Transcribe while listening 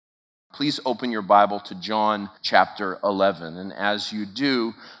Please open your Bible to John chapter 11. And as you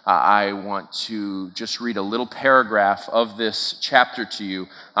do, I want to just read a little paragraph of this chapter to you.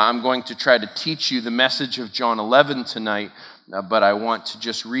 I'm going to try to teach you the message of John 11 tonight, but I want to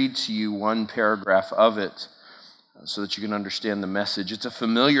just read to you one paragraph of it so that you can understand the message. It's a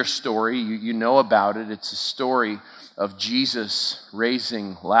familiar story. You know about it. It's a story of Jesus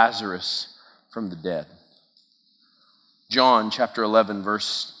raising Lazarus from the dead. John chapter 11,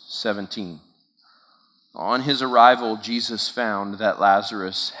 verse 17. On his arrival, Jesus found that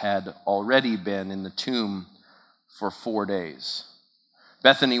Lazarus had already been in the tomb for 4 days.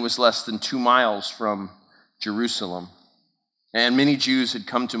 Bethany was less than 2 miles from Jerusalem, and many Jews had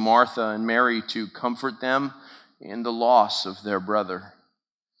come to Martha and Mary to comfort them in the loss of their brother.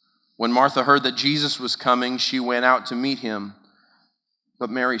 When Martha heard that Jesus was coming, she went out to meet him, but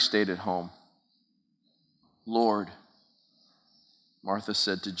Mary stayed at home. "Lord," Martha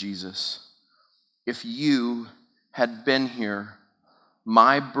said to Jesus, "if you had been here,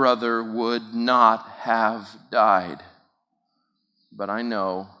 my brother would not have died. But I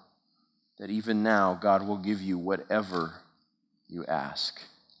know that even now God will give you whatever you ask."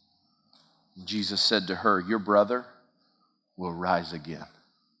 Jesus said to her, "Your brother will rise again."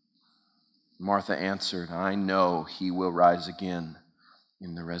 Martha answered, "I know he will rise again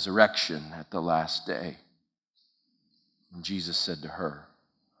in the resurrection at the last day." And Jesus said to her,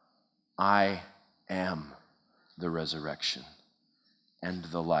 "I am the resurrection and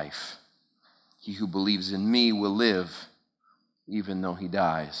the life. He who believes in me will live even though he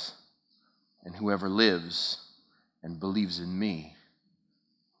dies. And whoever lives and believes in me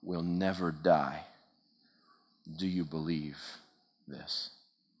will never die. Do you believe this?"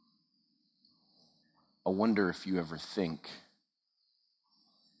 I wonder if you ever think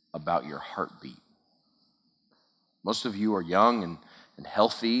about your heartbeat. Most of you are young and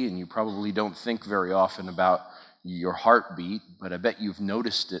healthy, and you probably don't think very often about your heartbeat, but I bet you've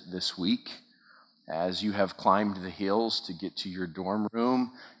noticed it this week as you have climbed the hills to get to your dorm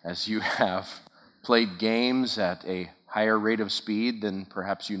room, as you have played games at a higher rate of speed than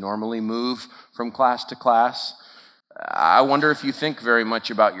perhaps you normally move from class to class. I wonder if you think very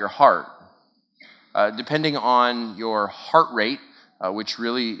much about your heart. Depending on your heart rate, which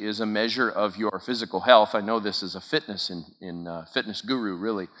really is a measure of your physical health. I know this as a fitness guru,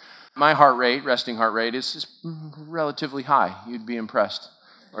 really. My heart rate, resting heart rate, is relatively high. You'd be impressed.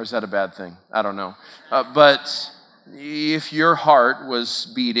 Or is that a bad thing? I don't know. But if your heart was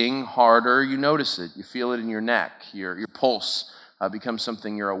beating harder, you notice it. You feel it in your neck. Your pulse becomes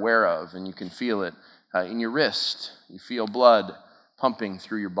something you're aware of, and you can feel it in your wrist. You feel blood pumping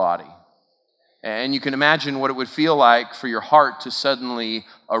through your body. And you can imagine what it would feel like for your heart to suddenly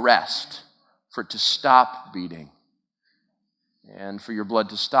arrest, for it to stop beating, and for your blood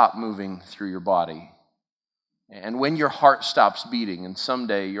to stop moving through your body. And when your heart stops beating, and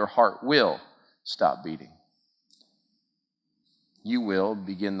someday your heart will stop beating, you will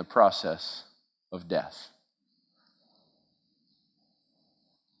begin the process of death.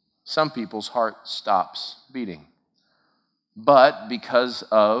 Some people's heart stops beating. But because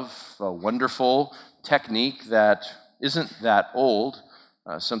of a wonderful technique that isn't that old,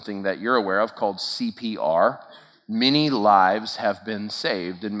 something that you're aware of called CPR, many lives have been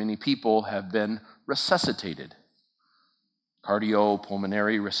saved and many people have been resuscitated.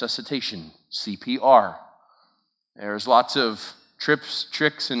 Cardiopulmonary resuscitation, CPR. There's lots of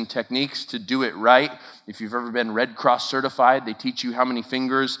tricks and techniques to do it right. If you've ever been Red Cross certified, they teach you how many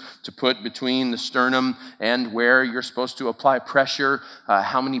fingers to put between the sternum and where you're supposed to apply pressure,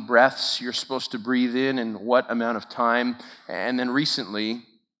 how many breaths you're supposed to breathe in, and what amount of time. And then recently,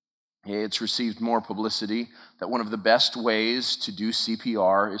 it's received more publicity that one of the best ways to do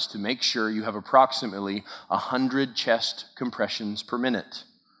CPR is to make sure you have approximately 100 chest compressions per minute.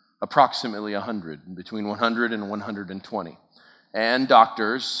 Approximately 100, between 100 and 120. And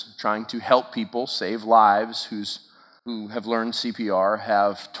doctors trying to help people save lives who have learned CPR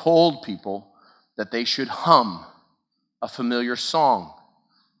have told people that they should hum a familiar song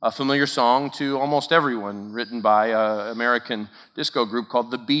to almost everyone, written by an American disco group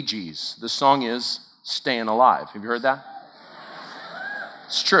called the Bee Gees. The song is "Stayin' Alive." Have you heard that?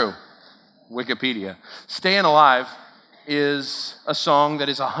 It's true. Wikipedia. "Stayin' Alive" is a song that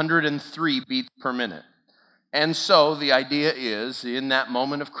is 103 beats per minute. And so the idea is, in that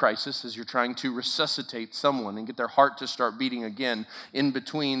moment of crisis, as you're trying to resuscitate someone and get their heart to start beating again, in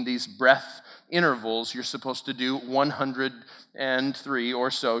between these breath intervals, you're supposed to do 103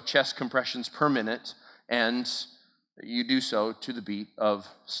 or so chest compressions per minute, and you do so to the beat of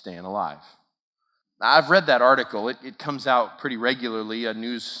 "Stayin' Alive." I've read that article. It comes out pretty regularly. A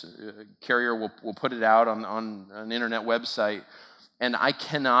news carrier will put it out on an internet website, and I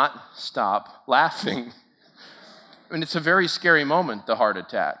cannot stop laughing. I mean, it's a very scary moment, the heart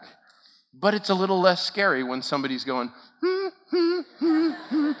attack. But it's a little less scary when somebody's going,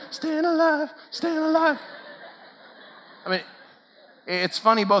 staying alive, staying alive. I mean, it's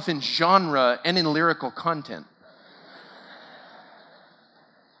funny both in genre and in lyrical content.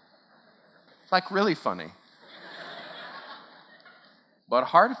 Like really funny. But a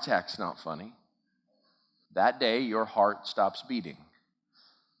heart attack's not funny. That day, your heart stops beating.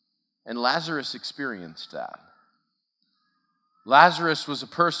 And Lazarus experienced that. Lazarus was a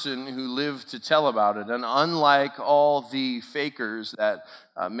person who lived to tell about it, and unlike all the fakers that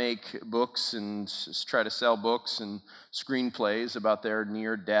make books and try to sell books and screenplays about their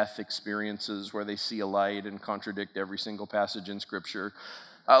near-death experiences where they see a light and contradict every single passage in Scripture,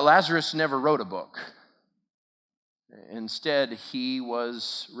 Lazarus never wrote a book. Instead, he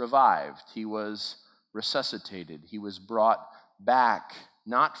was revived. He was resuscitated. He was brought back,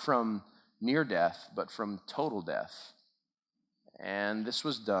 not from near death, but from total death. And this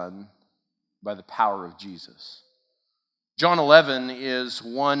was done by the power of Jesus. John 11 is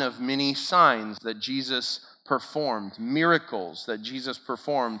one of many signs that Jesus performed, miracles that Jesus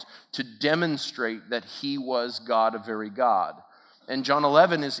performed to demonstrate that he was God, a very God. And John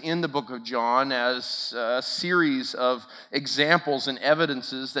 11 is in the book of John as a series of examples and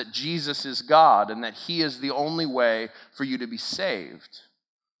evidences that Jesus is God and that he is the only way for you to be saved.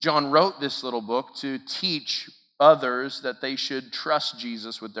 John wrote this little book to teach others that they should trust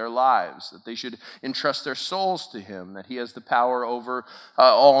Jesus with their lives, that they should entrust their souls to him, that he has the power over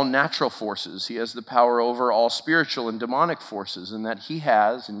all natural forces, he has the power over all spiritual and demonic forces, and that he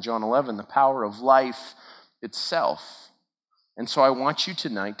has, in John 11, the power of life itself. And so I want you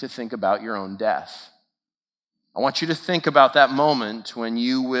tonight to think about your own death. I want you to think about that moment when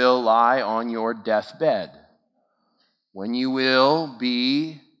you will lie on your deathbed, when you will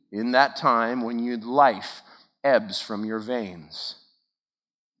be in that time when your life ebbs from your veins,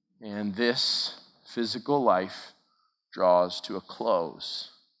 and this physical life draws to a close.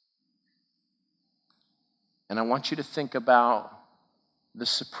 And I want you to think about the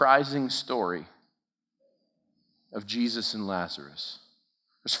surprising story of Jesus and Lazarus.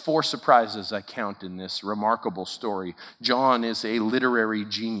 There's 4 surprises I count in this remarkable story. John is a literary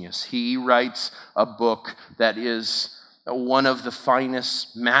genius. He writes a book that is one of the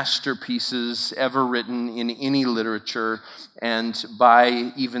finest masterpieces ever written in any literature, and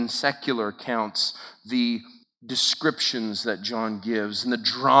by even secular accounts, the descriptions that John gives and the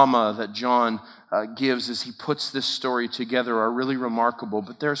drama that John gives as he puts this story together are really remarkable.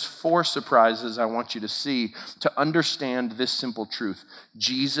 But there's 4 surprises I want you to see to understand this simple truth.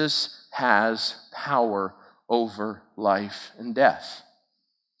 Jesus has power over life and death,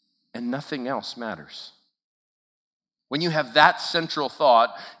 and nothing else matters. When you have that central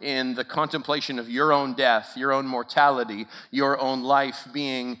thought in the contemplation of your own death, your own mortality, your own life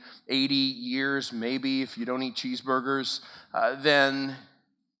being 80 years, maybe if you don't eat cheeseburgers, then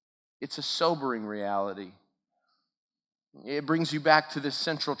it's a sobering reality. It brings you back to this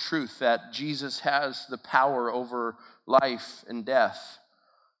central truth that Jesus has the power over life and death.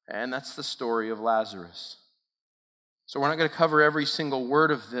 And that's the story of Lazarus. So we're not going to cover every single word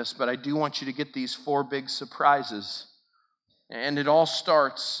of this, but I do want you to get these 4 big surprises. And it all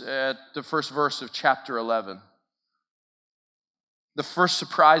starts at the first verse of chapter 11. The first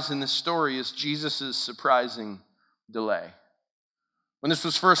surprise in this story is Jesus' surprising delay. When this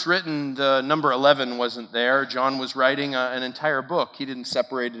was first written, the number 11 wasn't there. John was writing an entire book. He didn't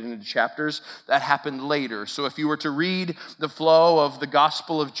separate it into chapters. That happened later. So if you were to read the flow of the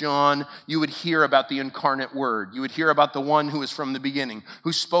Gospel of John, you would hear about the incarnate Word. You would hear about the one who was from the beginning,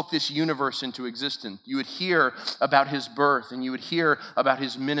 who spoke this universe into existence. You would hear about his birth, and you would hear about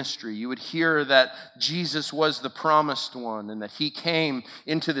his ministry. You would hear that Jesus was the promised one, and that he came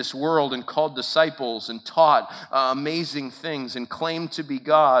into this world and called disciples and taught amazing things and claimed to be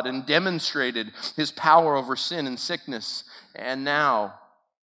God and demonstrated his power over sin and sickness. And now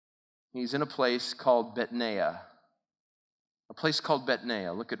he's in a place called Bethania. A place called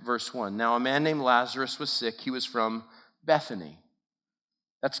Bethania. Look at verse 1. Now a man named Lazarus was sick. He was from Bethany.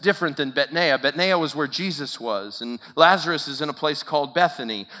 That's different than Bethania. Bethania was where Jesus was, and Lazarus is in a place called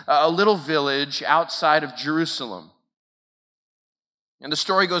Bethany, a little village outside of Jerusalem. And the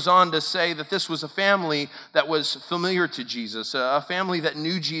story goes on to say that this was a family that was familiar to Jesus, a family that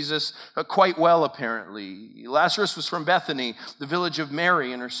knew Jesus quite well, apparently. Lazarus was from Bethany, the village of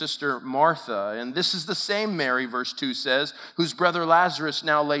Mary and her sister Martha. And this is the same Mary, verse 2 says, whose brother Lazarus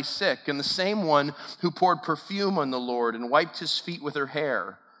now lay sick, and the same one who poured perfume on the Lord and wiped his feet with her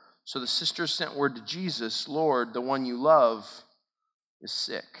hair. So the sisters sent word to Jesus, Lord, the one you love is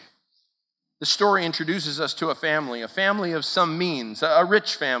sick. The story introduces us to a family of some means, a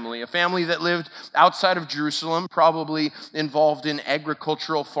rich family, a family that lived outside of Jerusalem, probably involved in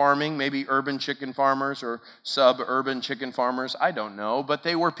agricultural farming, maybe urban chicken farmers or suburban chicken farmers, I don't know, but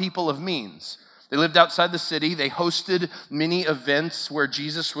they were people of means. They lived outside the city. They hosted many events where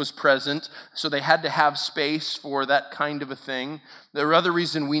Jesus was present, so they had to have space for that kind of a thing. The other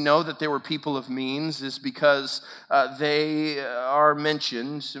reason we know that they were people of means is because they are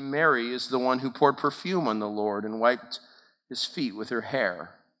mentioned. Mary is the one who poured perfume on the Lord and wiped his feet with her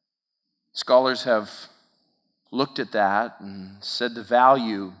hair. Scholars have looked at that and said the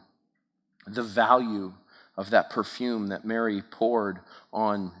value of that perfume that Mary poured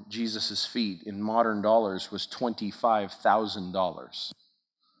on Jesus' feet in modern dollars was $25,000.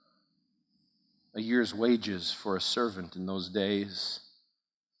 A year's wages for a servant in those days.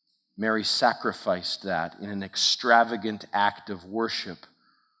 Mary sacrificed that in an extravagant act of worship,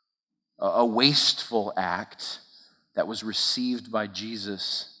 a wasteful act that was received by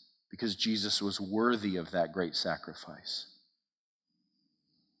Jesus because Jesus was worthy of that great sacrifice.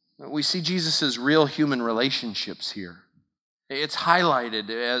 We see Jesus' real human relationships here. It's highlighted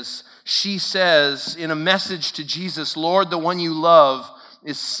as she says in a message to Jesus, Lord, the one you love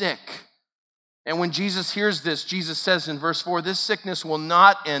is sick. And when Jesus hears this, Jesus says in verse 4, this sickness will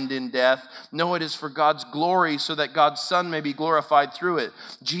not end in death. No, it is for God's glory so that God's Son may be glorified through it.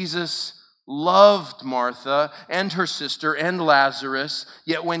 Jesus loved Martha and her sister and Lazarus,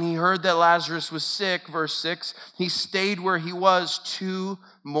 yet when he heard that Lazarus was sick, verse 6, he stayed where he was 2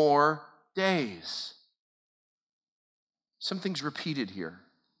 more days. Something's repeated here.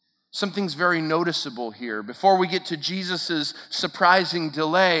 Something's very noticeable here. Before we get to Jesus' surprising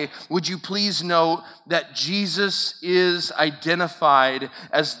delay, would you please note that Jesus is identified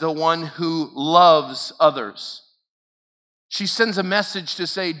as the one who loves others. She sends a message to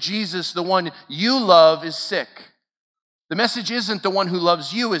say, Jesus, the one you love, is sick. The message isn't the one who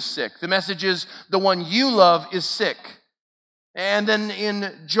loves you is sick. The message is the one you love is sick. And then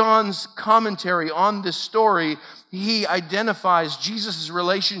in John's commentary on this story, he identifies Jesus'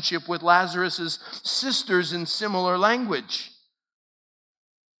 relationship with Lazarus' sisters in similar language.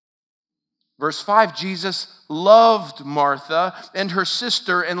 Verse 5, Jesus loved Martha and her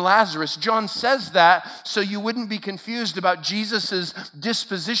sister and Lazarus. John says that so you wouldn't be confused about Jesus'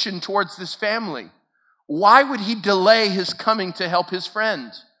 disposition towards this family. Why would he delay his coming to help his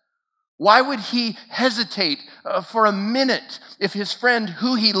friend? Why would he hesitate for a minute if his friend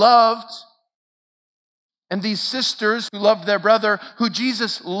who he loved and these sisters who loved their brother, who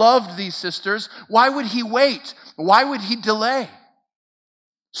Jesus loved these sisters, why would he wait? Why would he delay?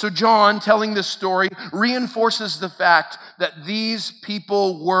 So John, telling this story, reinforces the fact that these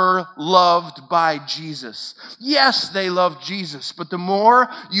people were loved by Jesus. Yes, they loved Jesus, but the more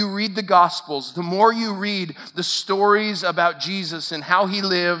you read the Gospels, the more you read the stories about Jesus and how he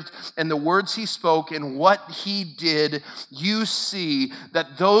lived and the words he spoke and what he did, you see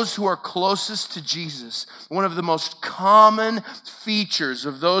that those who are closest to Jesus, one of the most common features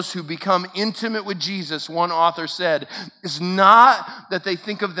of those who become intimate with Jesus, one author said, is not that they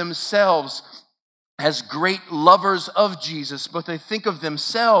think of themselves as great lovers of Jesus, but they think of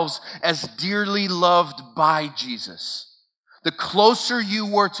themselves as dearly loved by Jesus. The closer you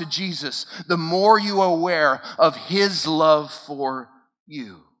were to Jesus, the more you are aware of his love for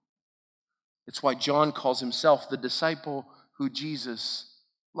you. It's why John calls himself the disciple who Jesus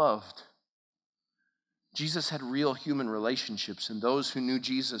loved. Jesus had real human relationships, and those who knew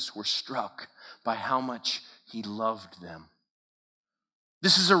Jesus were struck by how much he loved them.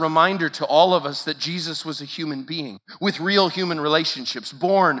 This is a reminder to all of us that Jesus was a human being with real human relationships,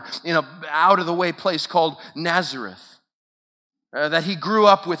 born in an out-of-the-way place called Nazareth, that he grew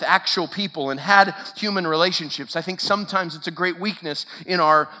up with actual people and had human relationships. I think sometimes it's a great weakness in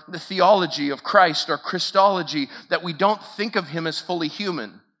the theology of Christ, our Christology, that we don't think of him as fully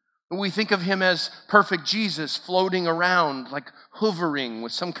human. We think of him as perfect Jesus floating around, like hovering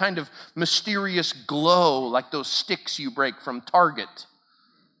with some kind of mysterious glow, like those sticks you break from Target.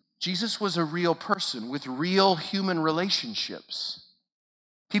 Jesus was a real person with real human relationships.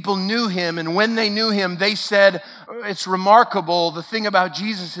 People knew him, and when they knew him, they said, it's remarkable. The thing about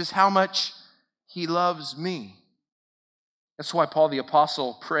Jesus is how much he loves me. That's why Paul the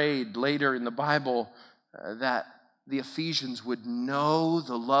Apostle prayed later in the Bible that the Ephesians would know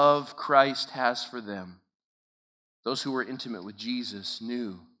the love Christ has for them. Those who were intimate with Jesus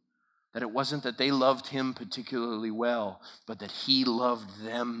knew that it wasn't that they loved him particularly well, but that he loved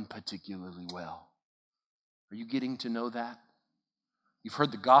them particularly well. Are you getting to know that? You've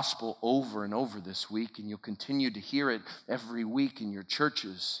heard the gospel over and over this week, and you'll continue to hear it every week in your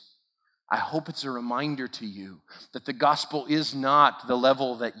churches. I hope it's a reminder to you that the gospel is not the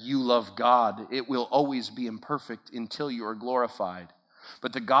level that you love God. It will always be imperfect until you are glorified.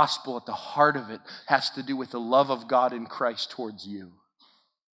 But the gospel at the heart of it has to do with the love of God in Christ towards you.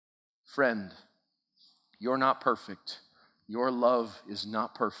 Friend, you're not perfect. Your love is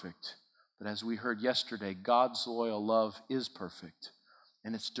not perfect. But as we heard yesterday, God's loyal love is perfect.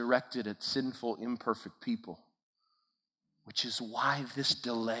 And it's directed at sinful, imperfect people. Which is why this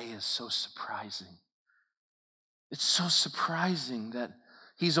delay is so surprising. It's so surprising that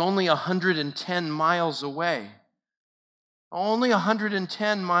he's only 110 miles away. Only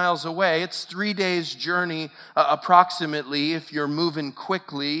 110 miles away. It's 3 days' journey approximately if you're moving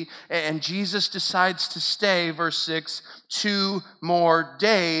quickly. And Jesus decides to stay, verse 6, 2 more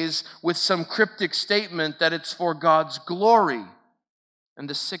days with some cryptic statement that it's for God's glory. And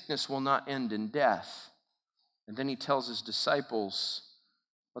the sickness will not end in death. And then he tells his disciples,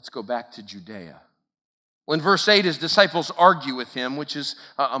 let's go back to Judea. Well, in verse 8, his disciples argue with him, which is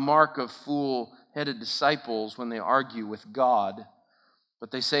a mark of fool-headed disciples when they argue with God.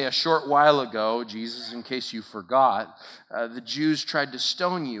 But they say, a short while ago, Jesus, in case you forgot, the Jews tried to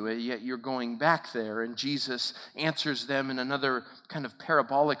stone you, yet you're going back there. And Jesus answers them in another kind of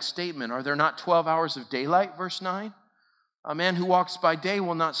parabolic statement. Are there not 12 hours of daylight, verse 9? A man who walks by day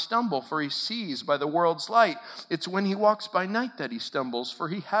will not stumble, for he sees by the world's light. It's when he walks by night that he stumbles, for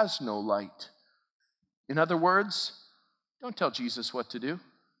he has no light. In other words, don't tell Jesus what to do.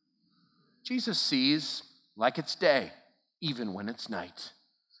 Jesus sees like it's day, even when it's night.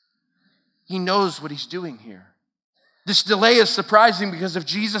 He knows what he's doing here. This delay is surprising because of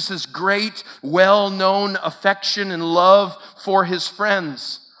Jesus' great, well-known affection and love for his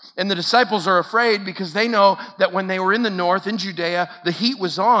friends. And the disciples are afraid because they know that when they were in the north, in Judea, the heat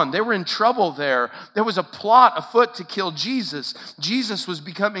was on. They were in trouble there. There was a plot afoot to kill Jesus. Jesus was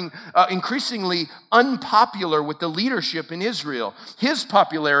becoming increasingly unpopular with the leadership in Israel. His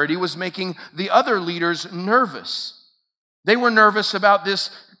popularity was making the other leaders nervous. They were nervous about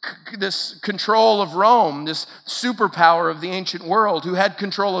this control of Rome, this superpower of the ancient world who had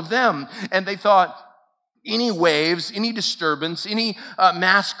control of them. And they thought, any waves, any disturbance, any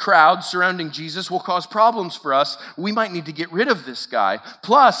mass crowd surrounding Jesus will cause problems for us. We might need to get rid of this guy.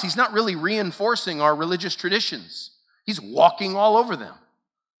 Plus, he's not really reinforcing our religious traditions. He's walking all over them.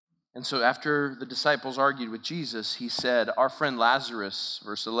 And so after the disciples argued with Jesus, he said, our friend Lazarus,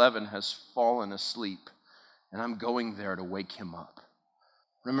 verse 11, has fallen asleep, and I'm going there to wake him up.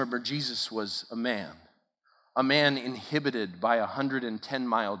 Remember, Jesus was a man inhibited by a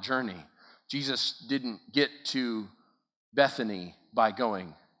 110-mile journey. Jesus didn't get to Bethany by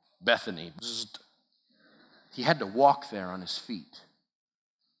going Bethany. He had to walk there on his feet.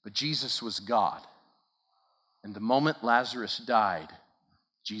 But Jesus was God. And the moment Lazarus died,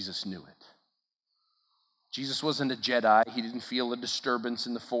 Jesus knew it. Jesus wasn't a Jedi. He didn't feel a disturbance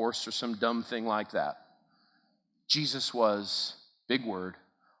in the force or some dumb thing like that. Jesus was, big word,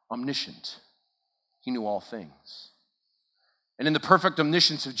 omniscient. He knew all things. And in the perfect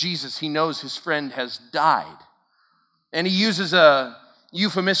omniscience of Jesus, he knows his friend has died. And he uses a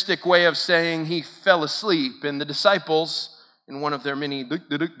euphemistic way of saying he fell asleep. And the disciples, in one of their many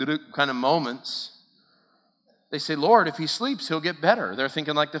kind of moments, they say, Lord, if he sleeps, he'll get better. They're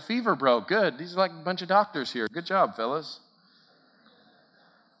thinking like the fever broke. Good. These are like a bunch of doctors here. Good job, fellas.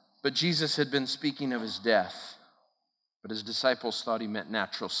 But Jesus had been speaking of his death. But his disciples thought he meant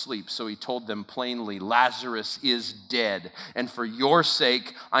natural sleep, so he told them plainly, Lazarus is dead, and for your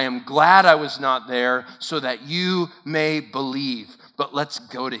sake, I am glad I was not there, so that you may believe. But let's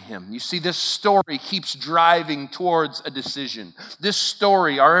go to him. You see, this story keeps driving towards a decision. This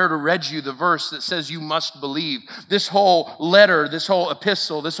story, I already read you the verse that says you must believe. This whole letter, this whole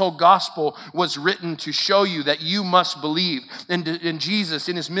epistle, this whole gospel was written to show you that you must believe. And Jesus,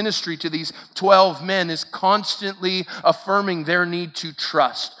 in his ministry to these 12 men, is constantly affirming their need to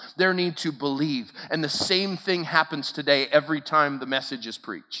trust, their need to believe. And the same thing happens today every time the message is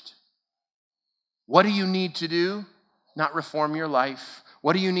preached. What do you need to do? Not reform your life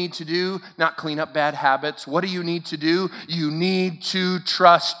What do you need to do? Not clean up bad habits. What do you need to do? You need to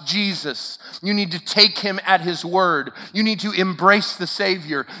trust Jesus. You need to take him at his word. You need to embrace the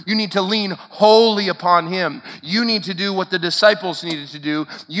Savior. You need to lean wholly upon him. You need to do what the disciples needed to do.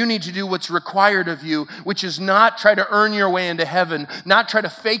 You need to do what's required of you, which is not try to earn your way into heaven, not try to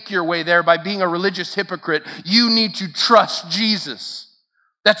fake your way there by being a religious hypocrite. You need to trust Jesus.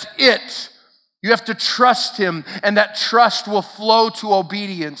 That's it. You have to trust him, and that trust will flow to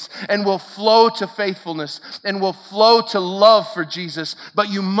obedience and will flow to faithfulness and will flow to love for Jesus. But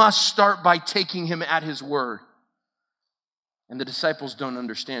you must start by taking him at his word. And the disciples don't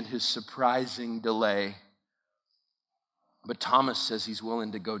understand his surprising delay. But Thomas says he's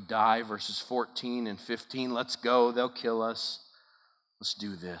willing to go die, verses 14 and 15. Let's go, they'll kill us. Let's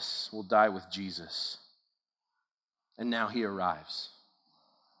do this. We'll die with Jesus. And now he arrives.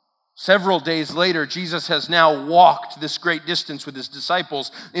 Several days later, Jesus has now walked this great distance with his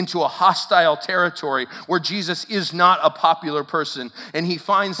disciples into a hostile territory where Jesus is not a popular person. And he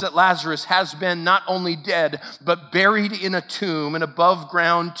finds that Lazarus has been not only dead, but buried in a tomb, an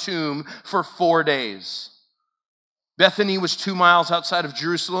above-ground tomb, for 4 days. Bethany was 2 miles outside of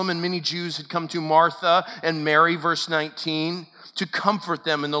Jerusalem, and many Jews had come to Martha and Mary, verse 19, to comfort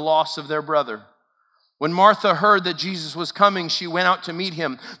them in the loss of their brother. When Martha heard that Jesus was coming, she went out to meet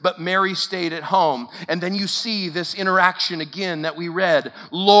him, but Mary stayed at home. And then you see this interaction again that we read.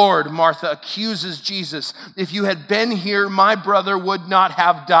 Lord, Martha accuses Jesus, if you had been here, my brother would not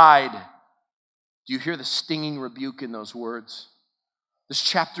have died. Do you hear the stinging rebuke in those words? This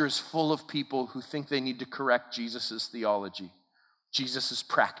chapter is full of people who think they need to correct Jesus' theology, Jesus'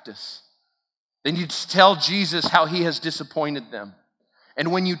 practice. They need to tell Jesus how he has disappointed them.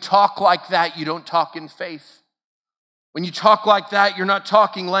 And when you talk like that, you don't talk in faith. When you talk like that, you're not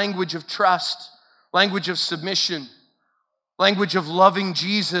talking language of trust, language of submission, language of loving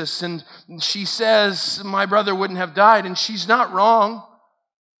Jesus. And she says, my brother wouldn't have died, and she's not wrong.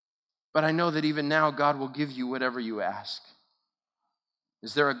 But I know that even now, God will give you whatever you ask.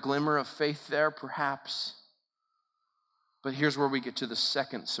 Is there a glimmer of faith there? Perhaps. But here's where we get to the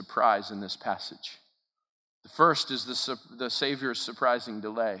second surprise in this passage. The first is the Savior's surprising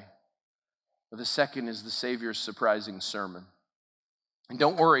delay. But the second is the Savior's surprising sermon. And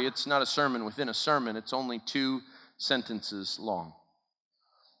don't worry, it's not a sermon within a sermon. It's only 2 sentences long.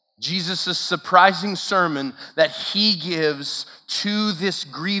 Jesus' surprising sermon that he gives to this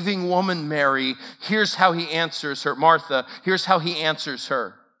grieving woman, Mary, here's how he answers her. Martha, here's how he answers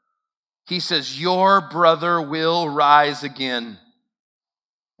her. He says, your brother will rise again.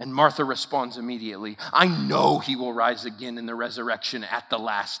 And Martha responds immediately, I know he will rise again in the resurrection at the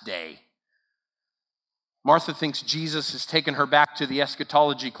last day. Martha thinks Jesus has taken her back to the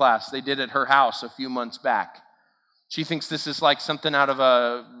eschatology class they did at her house a few months back. She thinks this is like something out of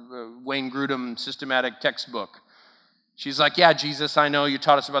a Wayne Grudem systematic textbook. She's like, yeah, Jesus, I know you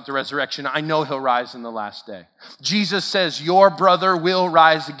taught us about the resurrection. I know he'll rise in the last day. Jesus says, your brother will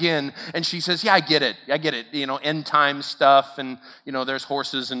rise again. And she says, yeah, I get it. You know, end time stuff and, you know, there's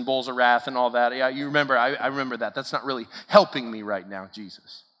horses and bulls of wrath and all that. Yeah, you remember, I remember that. That's not really helping me right now,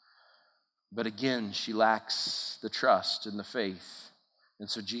 Jesus. But again, she lacks the trust and the faith. And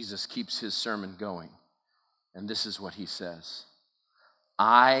so Jesus keeps his sermon going. And this is what he says.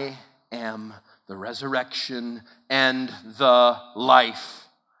 I am the resurrection and the life.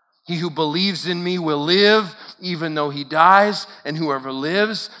 He who believes in me will live even though he dies, and whoever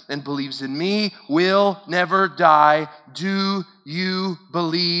lives and believes in me will never die. Do you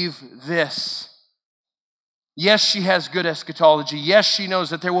believe this? Yes, she has good eschatology. Yes, she knows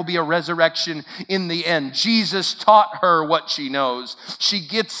that there will be a resurrection in the end. Jesus taught her what she knows. She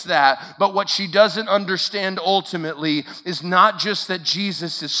gets that. But what she doesn't understand ultimately is not just that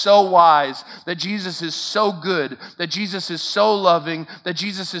Jesus is so wise, that Jesus is so good, that Jesus is so loving, that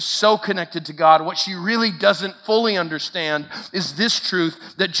Jesus is so connected to God. What she really doesn't fully understand is this truth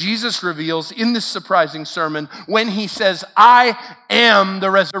that Jesus reveals in this surprising sermon when he says, I am the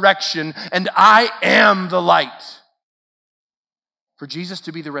resurrection and I am the light. For Jesus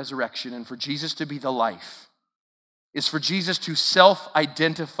to be the resurrection and for Jesus to be the life is for Jesus to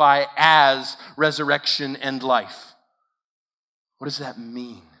self-identify as resurrection and life. What does that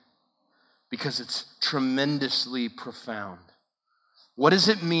mean? Because it's tremendously profound. What does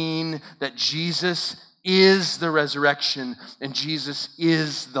it mean that Jesus is the resurrection and Jesus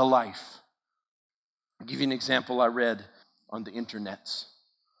is the life? I'll give you an example I read on the internets.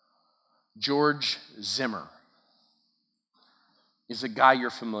 George Zimmer is a guy you're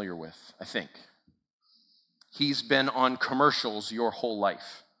familiar with, I think. He's been on commercials your whole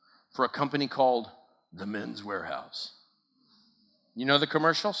life for a company called The Men's Warehouse. You know the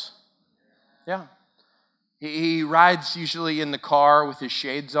commercials? Yeah. He rides usually in the car with his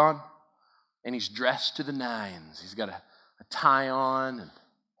shades on, and he's dressed to the nines. He's got a tie on and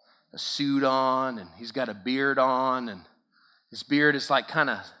a suit on, and he's got a beard on, and his beard is like kind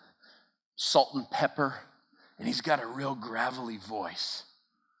of salt and pepper, and he's got a real gravelly voice.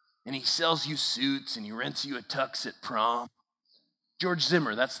 And he sells you suits, and he rents you a tux at prom. George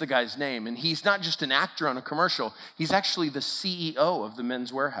Zimmer, that's the guy's name. And he's not just an actor on a commercial. He's actually the CEO of the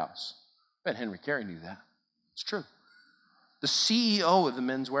Men's Wearhouse. I bet Henry Carey knew that. It's true. The CEO of the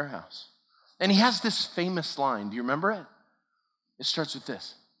Men's Wearhouse. And he has this famous line. Do you remember it? It starts with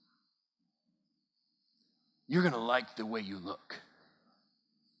this. You're going to like the way you look.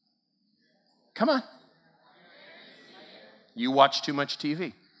 Come on. You watch too much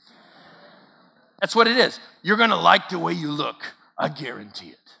TV. That's what it is. You're going to like the way you look. I guarantee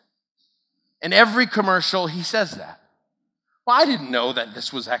it. In every commercial, he says that. Well, I didn't know that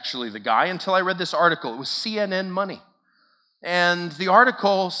this was actually the guy until I read this article. It was CNN Money. And the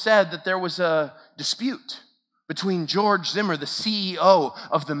article said that there was a dispute between George Zimmer, the CEO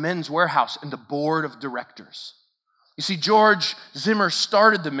of the Men's Wearhouse, and the board of directors. You see, George Zimmer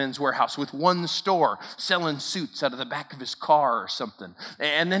started the Men's Wearhouse with one store selling suits out of the back of his car or something.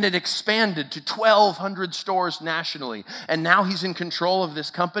 And then it expanded to 1,200 stores nationally. And now he's in control of this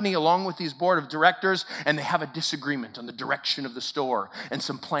company along with his board of directors, and they have a disagreement on the direction of the store and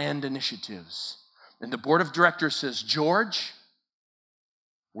some planned initiatives. And the board of directors says, George,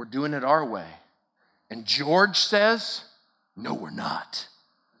 we're doing it our way. And George says, no, we're not.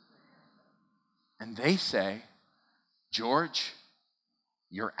 And they say, George,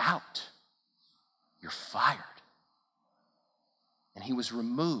 you're out. You're fired. And he was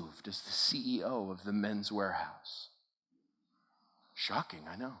removed as the CEO of the Men's Wearhouse. Shocking,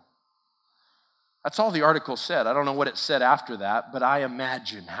 I know. That's all the article said. I don't know what it said after that, but I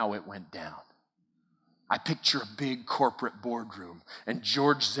imagine how it went down. I picture a big corporate boardroom and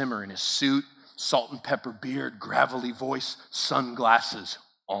George Zimmer in his suit, salt and pepper beard, gravelly voice, sunglasses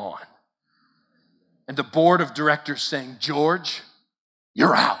on. And the board of directors saying, George,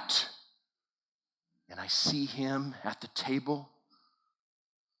 you're out. And I see him at the table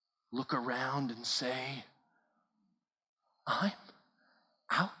look around and say, I'm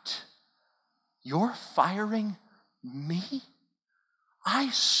out? You're firing me? I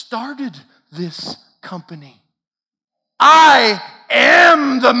started this company. I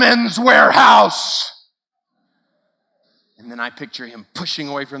am the Men's Wearhouse. And then I picture him pushing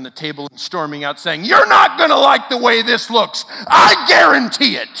away from the table and storming out saying, you're not going to like the way this looks. I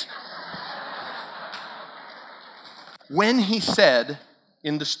guarantee it. When he said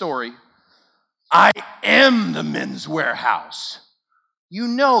in the story, I am the Men's Wearhouse, you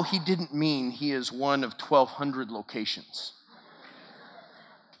know he didn't mean he is one of 1,200 locations.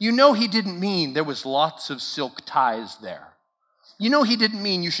 You know he didn't mean there was lots of silk ties there. You know he didn't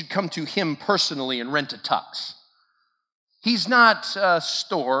mean you should come to him personally and rent a tux. He's not a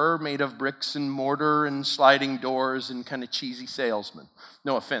store made of bricks and mortar and sliding doors and kind of cheesy salesman.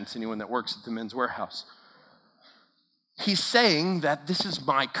 No offense, anyone that works at the Men's Wearhouse. He's saying that this is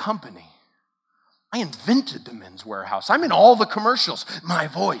my company. I invented the Men's Wearhouse. I'm in all the commercials. My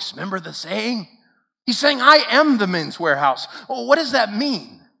voice, remember the saying? He's saying, I am the Men's Wearhouse. Well, what does that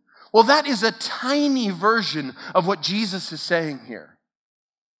mean? Well, that is a tiny version of what Jesus is saying here.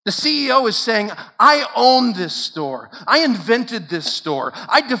 The CEO is saying, I own this store. I invented this store.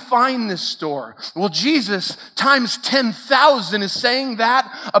 I define this store. Well, Jesus times 10,000 is saying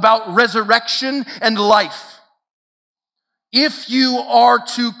that about resurrection and life. If you are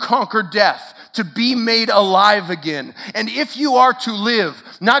to conquer death, to be made alive again, and if you are to live,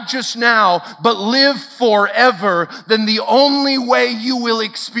 not just now, but live forever, then the only way you will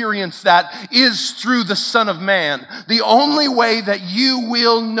experience that is through the Son of Man. The only way that you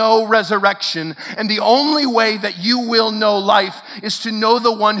will know resurrection, and the only way that you will know life, is to know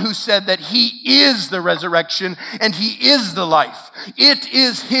the one who said that he is the resurrection, and he is the life. It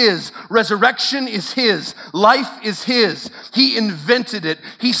is his. Resurrection is his. Life is his. He invented it.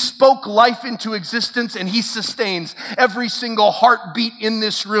 He spoke life into existence, and he sustains every single heartbeat in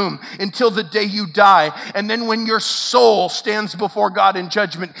this room until the day you die. And then when your soul stands before God in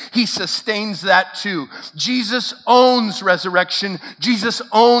judgment, he sustains that too. Jesus owns resurrection. Jesus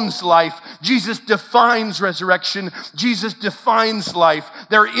owns life. Jesus defines resurrection. Jesus defines life.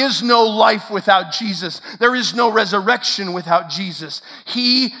 There is no life without Jesus. There is no resurrection without Jesus.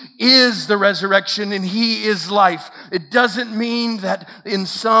 He is the resurrection and he is life. It doesn't mean that in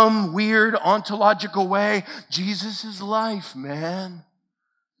some weird ontological way, Jesus is life, man.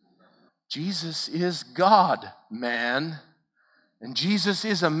 Jesus is God, man. And Jesus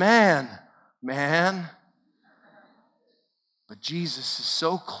is a man. But Jesus is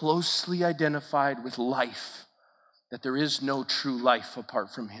so closely identified with life that there is no true life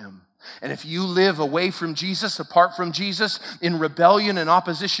apart from him. And if you live away from Jesus, apart from Jesus, in rebellion and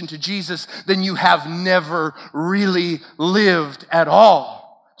opposition to Jesus, then you have never really lived at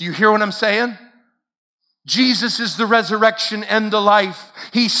all. Do you hear what I'm saying? Jesus is the resurrection and the life.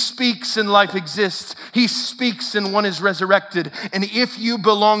 He speaks and life exists. He speaks and one is resurrected. And if you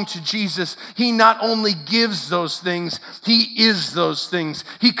belong to Jesus, he not only gives those things, he is those things.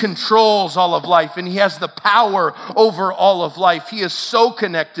 He controls all of life and he has the power over all of life. He is so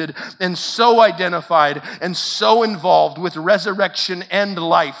connected and so identified and so involved with resurrection and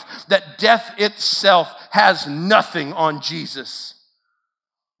life that death itself has nothing on Jesus.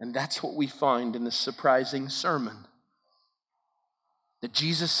 And that's what we find in this surprising sermon. That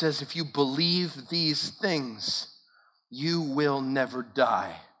Jesus says, if you believe these things, you will never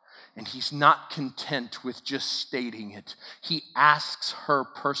die. And he's not content with just stating it. He asks her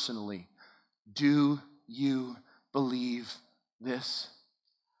personally, do you believe this?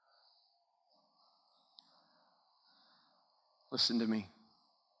 Listen to me.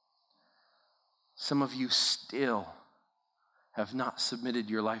 Some of you still have not submitted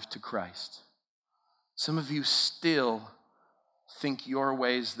your life to Christ. Some of you still think your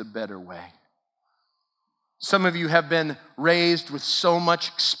way is the better way. Some of you have been raised with so much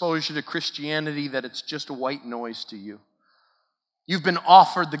exposure to Christianity that it's just white noise to you. You've been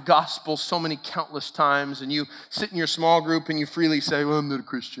offered the gospel so many countless times, and you sit in your small group and you freely say, well, I'm not a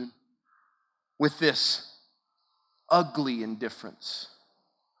Christian, with this ugly indifference.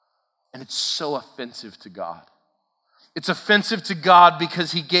 And it's so offensive to God. It's offensive to God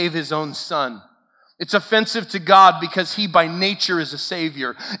because he gave his own son. It's offensive to God because he by nature is a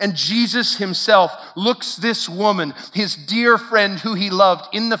savior. And Jesus himself looks this woman, his dear friend who he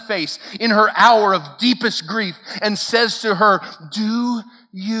loved, in the face in her hour of deepest grief and says to her, do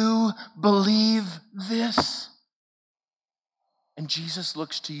you believe this? And Jesus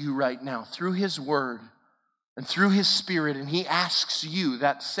looks to you right now through his word and through his spirit, and he asks you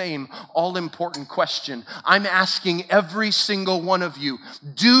that same all-important question. I'm asking every single one of you,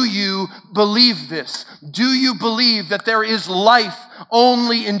 do you believe this? Do you believe that there is life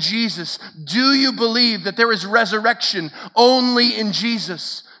only in Jesus? Do you believe that there is resurrection only in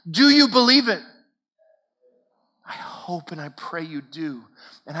Jesus? Do you believe it? I hope and I pray you do.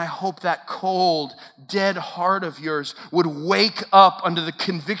 And I hope that cold, dead heart of yours would wake up under the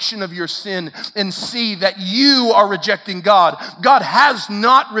conviction of your sin and see that you are rejecting God. God has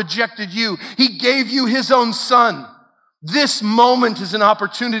not rejected you. He gave you his own son. This moment is an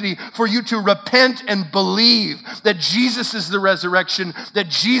opportunity for you to repent and believe that Jesus is the resurrection, that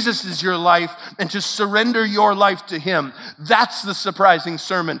Jesus is your life, and to surrender your life to him. That's the surprising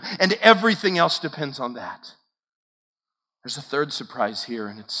sermon, and everything else depends on that. There's a third surprise here,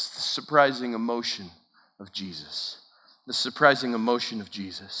 and it's the surprising emotion of Jesus. The surprising emotion of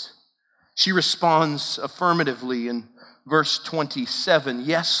Jesus. She responds affirmatively in verse 27.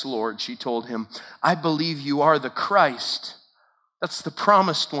 Yes, Lord, she told him, I believe you are the Christ. That's the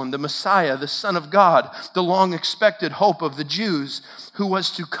promised one, the Messiah, the Son of God, the long-expected hope of the Jews who was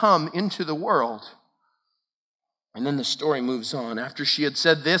to come into the world. And then the story moves on. After she had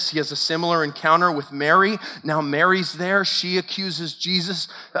said this, he has a similar encounter with Mary. Now Mary's there. She accuses Jesus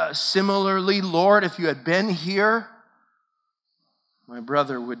similarly, Lord, if you had been here, my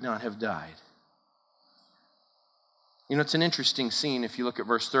brother would not have died. You know, it's an interesting scene if you look at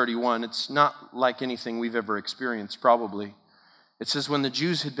verse 31. It's not like anything we've ever experienced, probably. It says, when the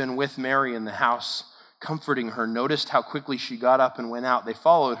Jews had been with Mary in the house, comforting her, noticed how quickly she got up and went out. They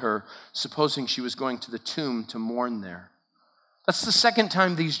followed her, supposing she was going to the tomb to mourn there. That's the second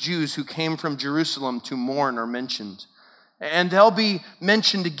time these Jews who came from Jerusalem to mourn are mentioned. And they'll be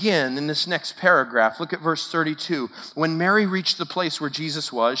mentioned again in this next paragraph. Look at verse 32. When Mary reached the place where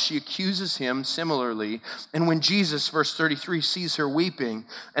Jesus was, she accuses him similarly. And when Jesus, verse 33, sees her weeping,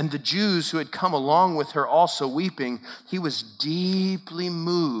 and the Jews who had come along with her also weeping, he was deeply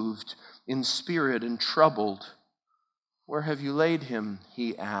moved in spirit and troubled. Where have you laid him?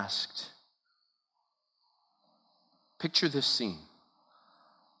 He asked. Picture this scene.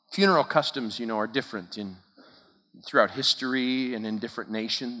 Funeral customs, are different throughout history and in different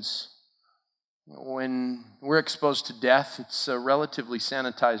nations. When we're exposed to death, it's a relatively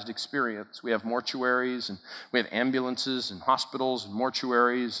sanitized experience. We have mortuaries, and we have ambulances and hospitals and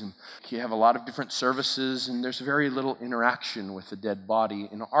mortuaries, and you have a lot of different services, and there's very little interaction with the dead body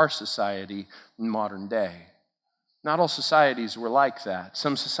in our society in modern day. Not all societies were like that.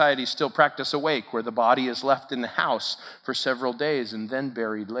 Some societies still practice a wake where the body is left in the house for several days and then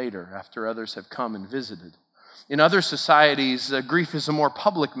buried later after others have come and visited. In other societies, grief is a more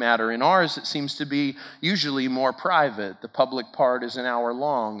public matter. In ours, it seems to be usually more private. The public part is an hour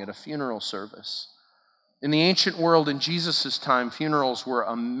long at a funeral service. In the ancient world, in Jesus' time, funerals were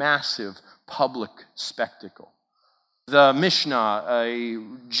a massive public spectacle. The Mishnah, a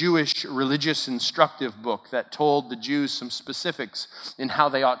Jewish religious instructive book that told the Jews some specifics in how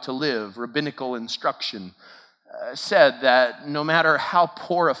they ought to live, rabbinical instruction, said that no matter how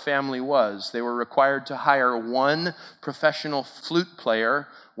poor a family was, they were required to hire one professional flute player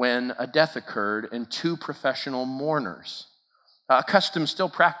when a death occurred and two professional mourners. A custom still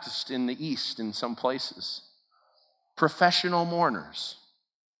practiced in the East in some places. Professional mourners.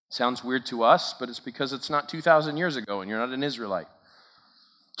 Sounds weird to us, but it's because it's not 2,000 years ago and you're not an Israelite.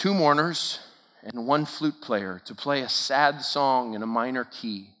 Two mourners and one flute player to play a sad song in a minor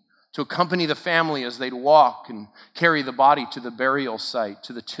key, to accompany the family as they'd walk and carry the body to the burial site,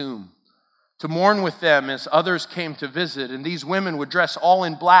 to the tomb, to mourn with them as others came to visit. And these women would dress all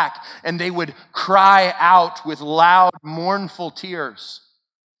in black and they would cry out with loud, mournful tears.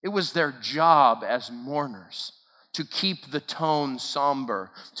 It was their job as mourners to keep the tone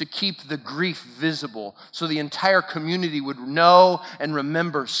somber, to keep the grief visible, so the entire community would know and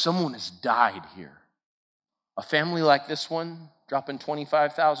remember someone has died here. A family like this one, dropping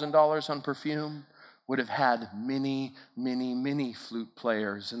 $25,000 on perfume, would have had many, many, many flute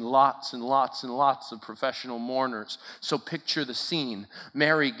players and lots and lots and lots of professional mourners. So picture the scene.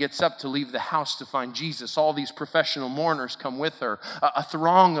 Mary gets up to leave the house to find Jesus. All these professional mourners come with her. A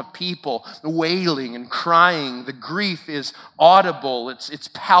throng of people wailing and crying. The grief is audible. It's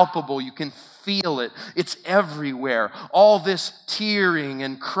palpable. You can feel it. It's everywhere. All this tearing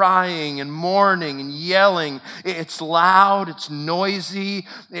and crying and mourning and yelling. It's loud. It's noisy.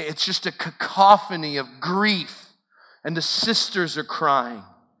 It's just a cacophony of grief. And the sisters are crying.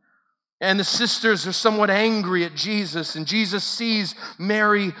 And the sisters are somewhat angry at Jesus. And Jesus sees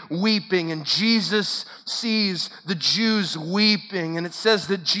Mary weeping. And Jesus sees the Jews weeping. And it says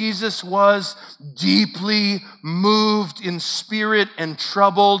that Jesus was deeply moved in spirit and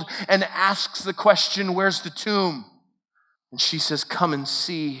troubled and asks the question, "Where's the tomb?" And she says, "Come and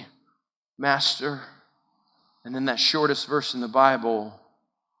see, Master." And in that shortest verse in the Bible,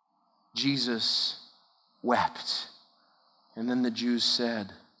 Jesus wept. And then the Jews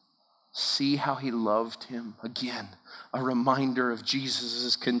said, "See how he loved him." Again, a reminder of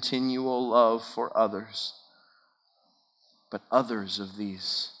Jesus' continual love for others. But others of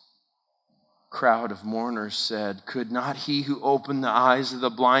these crowd of mourners said, "Could not he who opened the eyes of the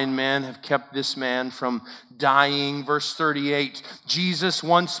blind man have kept this man from dying?" Verse 38, Jesus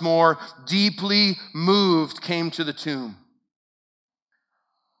once more, deeply moved, came to the tomb.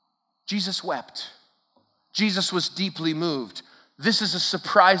 Jesus wept. Jesus was deeply moved. This is a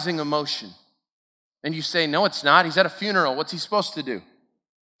surprising emotion. And you say, "No, it's not. He's at a funeral. What's he supposed to do?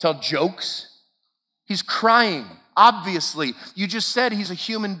 Tell jokes?" He's crying, obviously. You just said he's a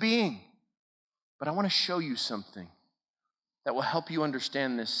human being. But I want to show you something that will help you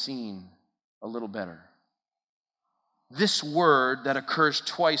understand this scene a little better. This word that occurs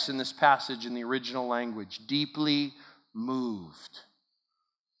twice in this passage in the original language, deeply moved,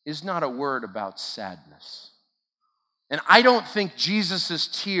 is not a word about sadness. And I don't think Jesus'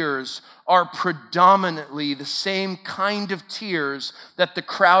 tears are predominantly the same kind of tears that the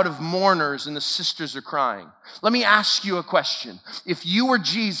crowd of mourners and the sisters are crying. Let me ask you a question. If you were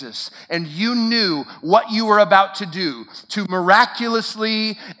Jesus and you knew what you were about to do to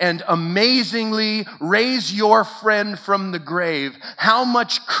miraculously and amazingly raise your friend from the grave, how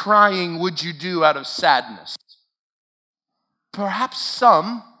much crying would you do out of sadness? Perhaps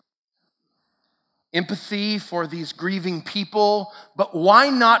some empathy for these grieving people, but why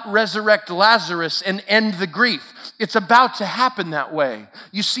not resurrect Lazarus and end the grief? It's about to happen that way.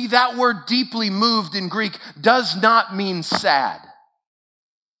 You see, that word deeply moved in Greek does not mean sad.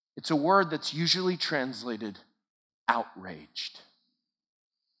 It's a word that's usually translated outraged.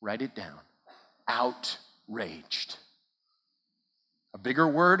 Write it down. Outraged. A bigger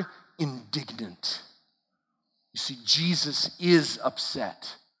word, indignant. You see, Jesus is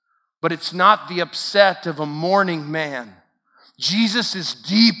upset. But it's not the upset of a mourning man. Jesus is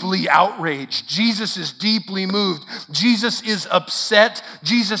deeply outraged. Jesus is deeply moved. Jesus is upset.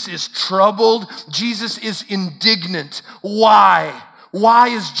 Jesus is troubled. Jesus is indignant. Why? Why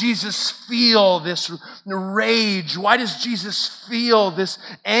does Jesus feel this rage? Why does Jesus feel this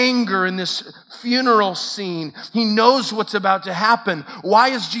anger in this funeral scene? He knows what's about to happen. Why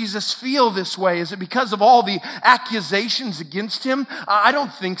does Jesus feel this way? Is it because of all the accusations against him? I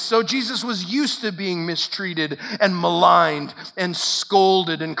don't think so. Jesus was used to being mistreated and maligned and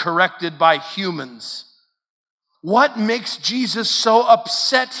scolded and corrected by humans. What makes Jesus so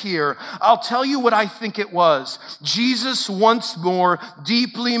upset here? I'll tell you what I think it was. Jesus, once more,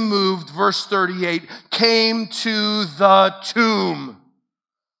 deeply moved, verse 38, came to the tomb.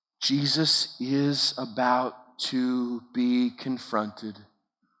 Jesus is about to be confronted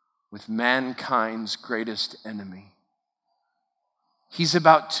with mankind's greatest enemy. He's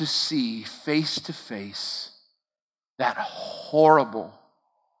about to see face to face that horrible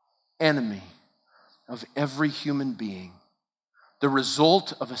enemy of every human being, the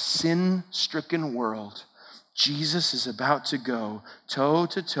result of a sin-stricken world. Jesus is about to go toe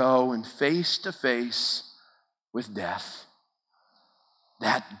to toe and face to face with death,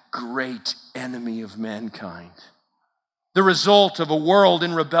 that great enemy of mankind. The result of a world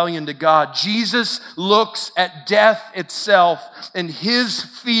in rebellion to God. Jesus looks at death itself, and his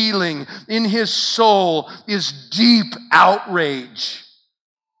feeling in his soul is deep outrage.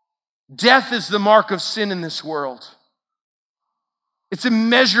 Death is the mark of sin in this world. Its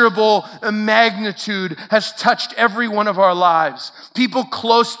immeasurable magnitude has touched every one of our lives. People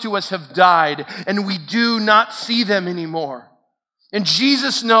close to us have died, and we do not see them anymore. And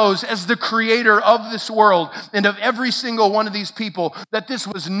Jesus knows, as the creator of this world and of every single one of these people, that this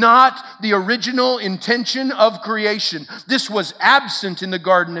was not the original intention of creation. This was absent in the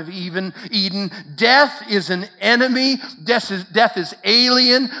Garden of Eden. Death is an enemy. Death is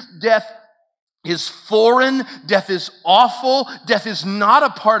alien. Death is foreign. Death is awful. Death is not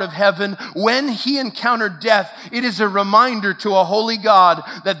a part of heaven. When he encountered death, it is a reminder to a holy God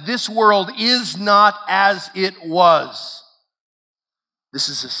that this world is not as it was. This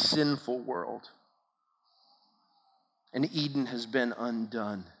is a sinful world. And Eden has been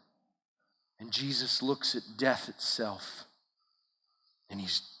undone. And Jesus looks at death itself, and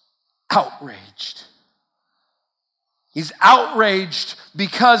he's outraged. He's outraged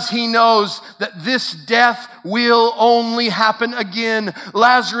because he knows that this death will only happen again.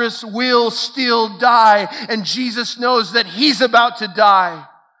 Lazarus will still die, and Jesus knows that he's about to die,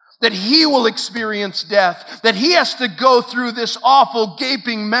 that he will experience death, that he has to go through this awful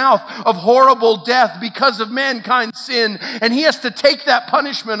gaping mouth of horrible death because of mankind's sin, and he has to take that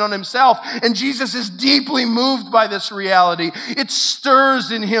punishment on himself. And Jesus is deeply moved by this reality. It stirs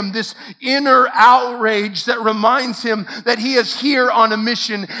in him this inner outrage that reminds him that he is here on a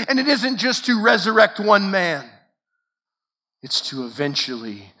mission, and it isn't just to resurrect one man. It's to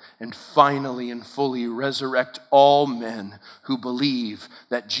eventually and finally and fully resurrect all men who believe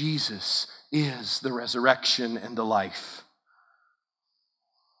that Jesus is the resurrection and the life.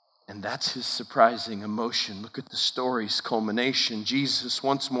 And that's his surprising emotion. Look at the story's culmination. Jesus,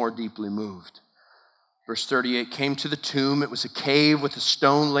 once more deeply moved. Verse 38, came to the tomb. It was a cave with a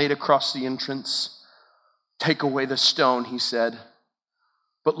stone laid across the entrance. Take away the stone, he said.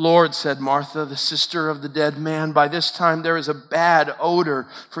 But Lord, said Martha, the sister of the dead man, by this time there is a bad odor,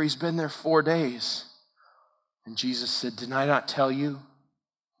 for he's been there 4 days. And Jesus said, did I not tell you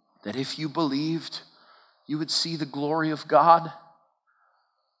that if you believed, you would see the glory of God?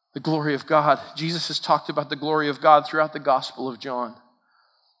 The glory of God. Jesus has talked about the glory of God throughout the Gospel of John.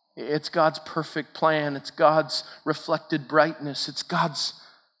 It's God's perfect plan. It's God's reflected brightness. It's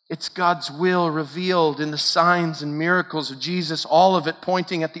God's will revealed in the signs and miracles of Jesus, all of it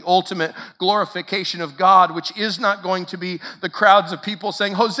pointing at the ultimate glorification of God, which is not going to be the crowds of people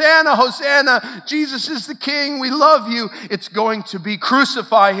saying, Hosanna, Hosanna, Jesus is the King, we love you. It's going to be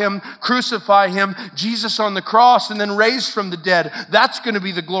crucify him, Jesus on the cross, and then raised from the dead. That's going to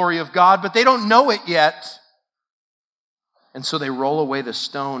be the glory of God, but they don't know it yet. And so they roll away the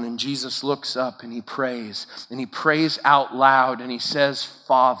stone, and Jesus looks up and he prays out loud, and he says,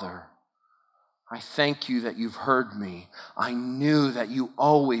 Father, I thank you that you've heard me. I knew that you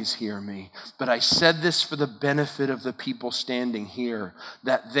always hear me, but I said this for the benefit of the people standing here,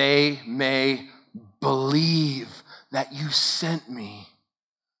 that they may believe that you sent me.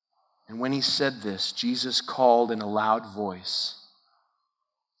 And when he said this, Jesus called in a loud voice,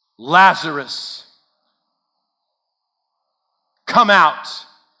 Lazarus, come out.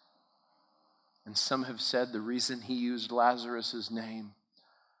 And some have said the reason he used Lazarus' name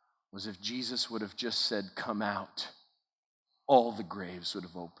was if Jesus would have just said, come out, all the graves would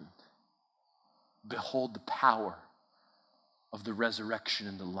have opened. Behold the power of the resurrection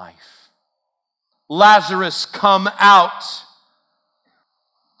and the life. Lazarus, come out.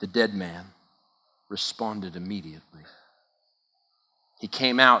 The dead man responded immediately. He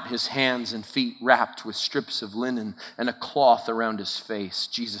came out, his hands and feet wrapped with strips of linen and a cloth around his face.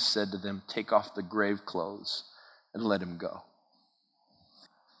 Jesus said to them, "Take off the grave clothes and let him go."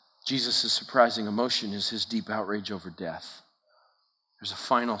 Jesus' surprising emotion is his deep outrage over death. There's a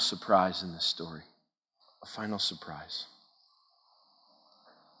final surprise in this story, a final surprise.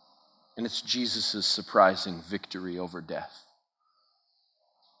 And it's Jesus' surprising victory over death.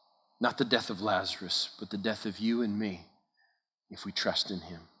 Not the death of Lazarus, but the death of you and me if we trust in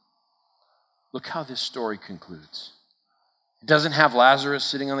him. Look how this story concludes. It doesn't have Lazarus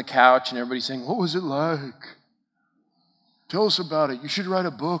sitting on the couch and everybody saying, "What was it like? Tell us about it. You should write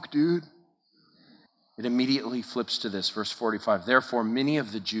a book, dude." It immediately flips to this, verse 45. Therefore, many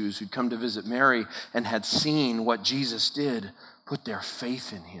of the Jews who'd come to visit Mary and had seen what Jesus did put their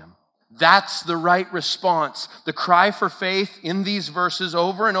faith in him. That's the right response. The cry for faith in these verses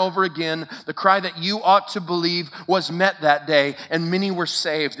over and over again, the cry that you ought to believe, was met that day, and many were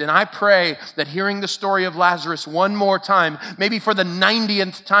saved. And I pray that hearing the story of Lazarus one more time, maybe for the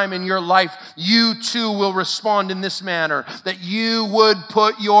 90th time in your life, you too will respond in this manner, that you would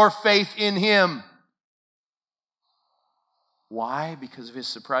put your faith in him. Why? Because of his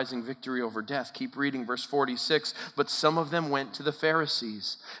surprising victory over death. Keep reading verse 46. But some of them went to the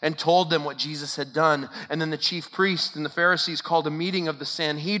Pharisees and told them what Jesus had done. And then the chief priests and the Pharisees called a meeting of the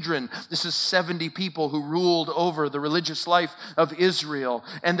Sanhedrin. This is 70 people who ruled over the religious life of Israel.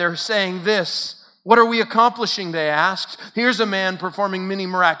 And they're saying this. What are we accomplishing, they asked. Here's a man performing many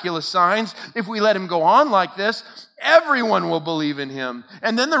miraculous signs. If we let him go on like this, everyone will believe in him.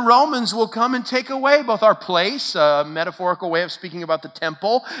 And then the Romans will come and take away both our place, a metaphorical way of speaking about the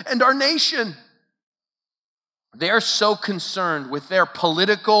temple, and our nation. They are so concerned with their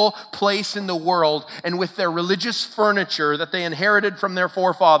political place in the world and with their religious furniture that they inherited from their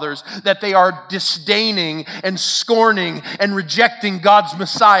forefathers that they are disdaining and scorning and rejecting God's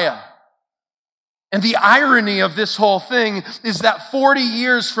Messiah. And the irony of this whole thing is that 40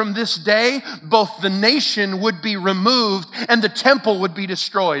 years from this day, both the nation would be removed and the temple would be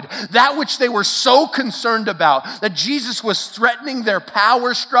destroyed. That which they were so concerned about, that Jesus was threatening their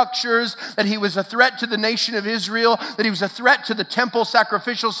power structures, that he was a threat to the nation of Israel, that he was a threat to the temple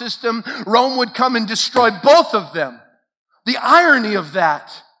sacrificial system, Rome would come and destroy both of them. The irony of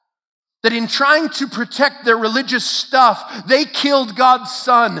that in trying to protect their religious stuff, they killed God's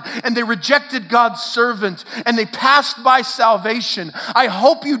son and they rejected God's servant and they passed by salvation. I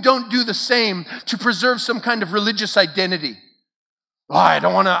hope you don't do the same to preserve some kind of religious identity. Oh, I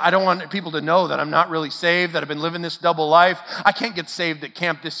don't want people to know that I'm not really saved, that I've been living this double life. I can't get saved at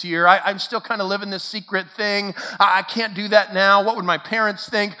camp this year. I'm still kind of living this secret thing. I can't do that now. What would my parents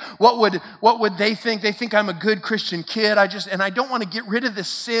think? What would they think? They think I'm a good Christian kid. I don't want to get rid of this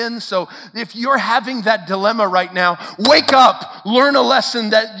sin. So if you're having that dilemma right now, wake up, learn a lesson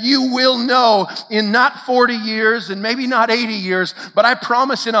that you will know in not 40 years and maybe not 80 years, but I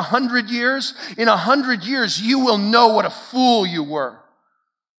promise in 100 years, you will know what a fool you were.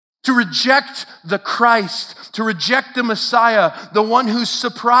 To reject the Christ, to reject the Messiah, the one who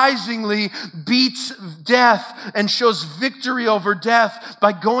surprisingly beats death and shows victory over death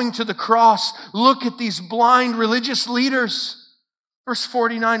by going to the cross. Look at these blind religious leaders. Verse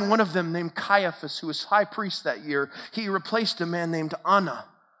 49, one of them named Caiaphas, who was high priest that year, he replaced a man named Anna.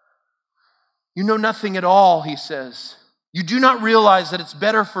 You know nothing at all, he says. You do not realize that it's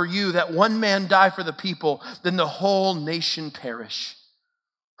better for you that one man die for the people than the whole nation perish.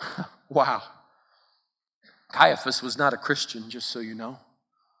 Wow. Caiaphas was not a Christian, just so you know.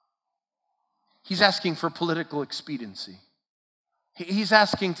 He's asking for political expediency. He's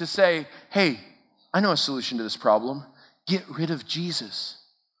asking to say, hey, I know a solution to this problem. Get rid of Jesus,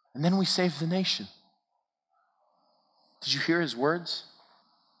 and then we save the nation. Did you hear his words?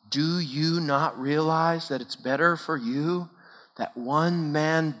 Do you not realize that it's better for you that one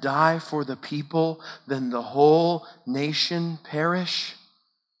man die for the people than the whole nation perish?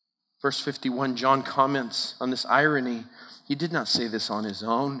 Verse 51, John comments on this irony. He did not say this on his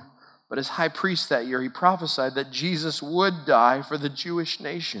own, but as high priest that year, he prophesied that Jesus would die for the Jewish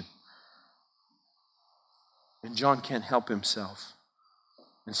nation. And John can't help himself.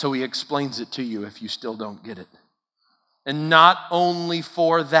 And so he explains it to you if you still don't get it. And not only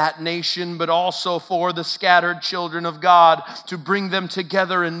for that nation, but also for the scattered children of God, to bring them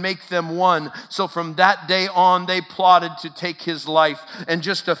together and make them one. So from that day on, they plotted to take his life. And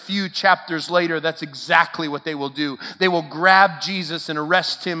just a few chapters later, that's exactly what they will do. They will grab Jesus and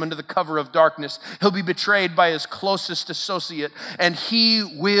arrest him under the cover of darkness. He'll be betrayed by his closest associate, and he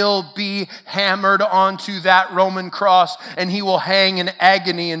will be hammered onto that Roman cross, and he will hang in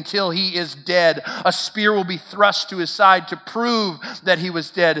agony until he is dead. A spear will be thrust to his side to prove that he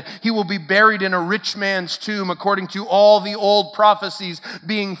was dead. He will be buried in a rich man's tomb according to all the old prophecies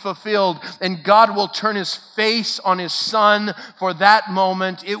being fulfilled. And God will turn his face on his son for that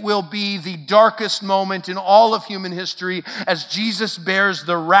moment. It will be the darkest moment in all of human history as Jesus bears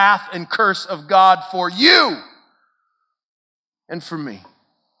the wrath and curse of God for you and for me.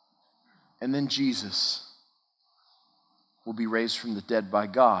 And then Jesus will be raised from the dead by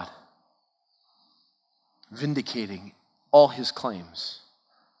God, vindicating all his claims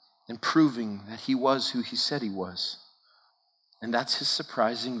and proving that he was who he said he was. And that's his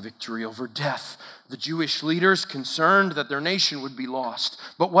surprising victory over death. The Jewish leaders concerned that their nation would be lost.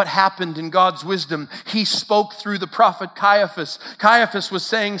 But what happened in God's wisdom? He spoke through the prophet Caiaphas. Caiaphas was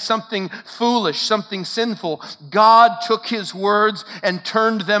saying something foolish, something sinful. God took his words and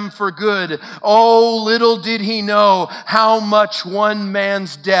turned them for good. Oh, little did he know how much one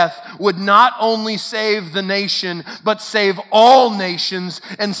man's death would not only save the nation, but save all nations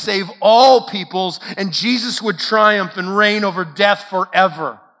and save all peoples. And Jesus would triumph and reign over death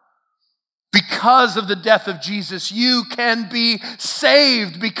forever. Because of the death of Jesus, you can be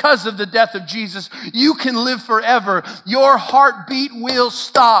saved. Because of the death of Jesus, you can live forever. Your heartbeat will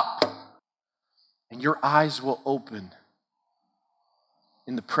stop, and your eyes will open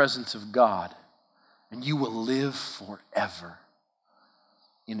in the presence of God, and you will live forever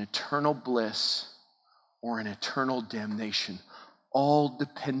in eternal bliss or in eternal damnation, all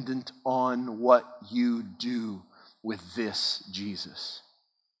dependent on what you do with this Jesus.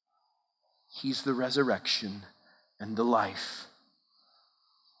 He's the resurrection and the life.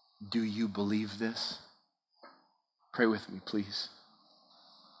 Do you believe this? Pray with me, please.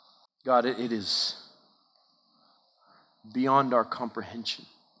 God, it is beyond our comprehension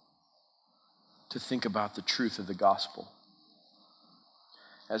to think about the truth of the gospel.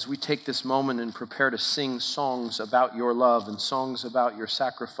 As we take this moment and prepare to sing songs about your love and songs about your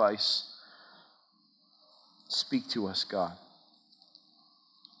sacrifice, speak to us, God.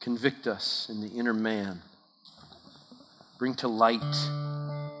 Convict us in the inner man. Bring to light.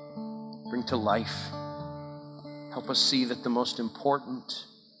 Bring to life. Help us see that the most important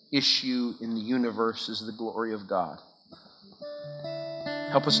issue in the universe is the glory of God.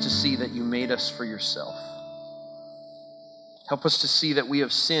 Help us to see that you made us for yourself. Help us to see that we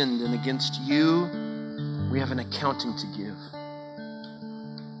have sinned, and against you, we have an accounting to give.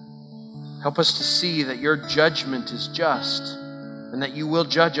 Help us to see that your judgment is just, and that you will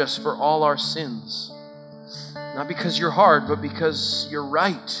judge us for all our sins. Not because you're hard, but because you're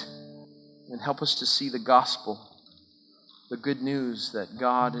right. And help us to see the gospel, the good news that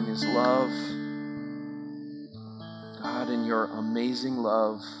God in his love, God in your amazing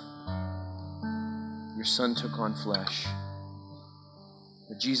love, your Son took on flesh.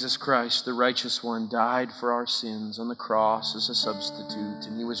 That Jesus Christ, the righteous one, died for our sins on the cross as a substitute,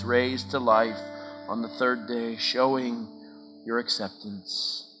 and he was raised to life on the third day, showing your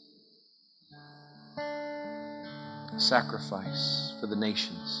acceptance. A sacrifice for the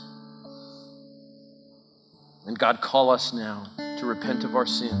nations. And God, call us now to repent of our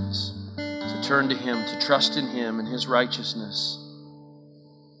sins, to turn to him, to trust in him and his righteousness.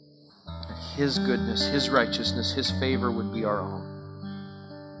 That his goodness, his righteousness, his favor would be our own.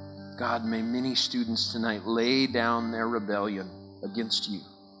 God, may many students tonight lay down their rebellion against you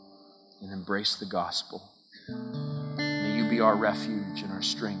and embrace the gospel. May you be our refuge and our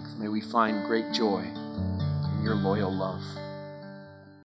strength. May we find great joy in your loyal love.